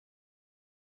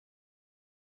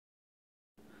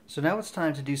So now it's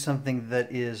time to do something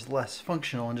that is less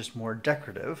functional and just more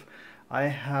decorative. I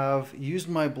have used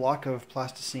my block of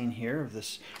plasticine here,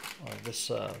 this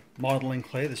modeling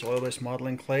clay, this oil-based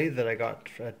modeling clay that I got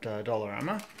at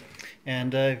Dollarama,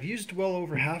 and I've used well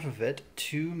over half of it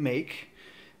to make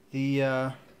the,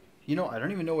 I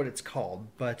don't even know what it's called,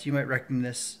 but you might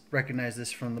recognize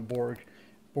this from the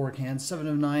Borg hand. 7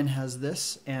 of 9 has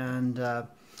this, and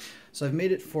so I've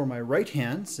made it for my right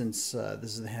hand, since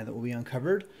this is the hand that will be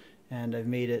uncovered, and I've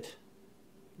made it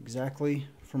exactly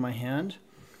for my hand.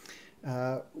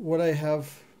 What I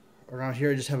have around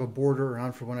here, I just have a border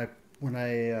around for when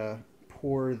I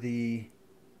pour the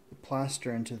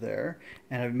plaster into there,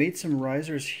 and I've made some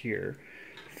risers here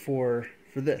for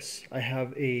this. I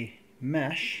have a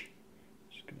mesh.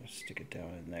 Just gonna stick it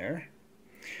down in there.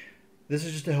 This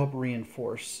is just to help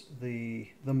reinforce the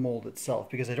mold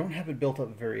itself, because I don't have it built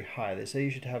up very high. They say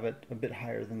you should have it a bit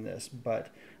higher than this,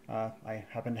 but I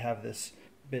happen to have this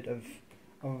bit of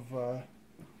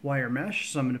wire mesh,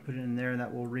 so I'm going to put it in there, and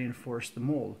that will reinforce the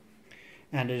mold.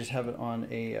 And I just have it on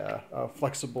a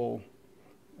flexible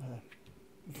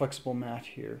mat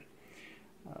here.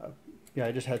 Yeah,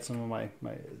 I just had some of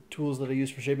my tools that I use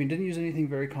for shaping. Didn't use anything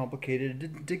very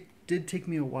complicated. It did take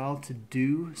me a while to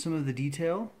do some of the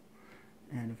detail.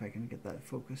 And if I can get that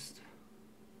focused,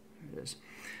 there it is.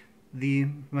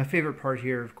 My favorite part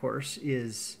here, of course,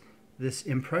 is this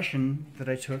impression that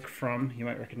I took from, you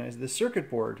might recognize this circuit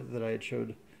board that I had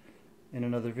showed in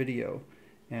another video.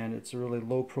 And it's a really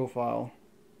low profile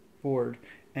board.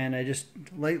 And I just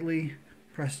lightly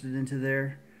pressed it into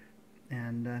there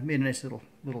and made a nice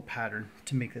little pattern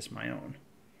to make this my own.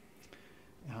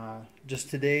 Just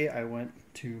today I went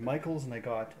to Michael's and I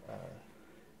got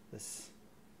this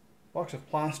box of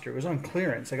plaster. It was on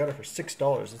clearance. I got it for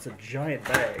 $6. It's a giant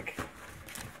bag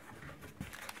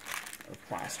of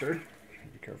plaster.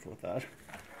 Be careful with that.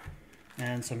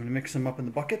 And so I'm going to mix them up in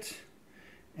the bucket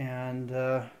and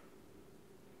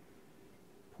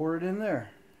pour it in there.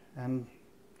 And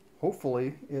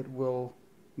hopefully it will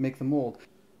make the mold.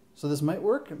 So this might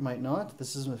work, it might not.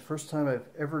 This is the first time I've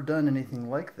ever done anything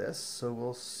like this, so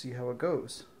we'll see how it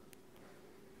goes.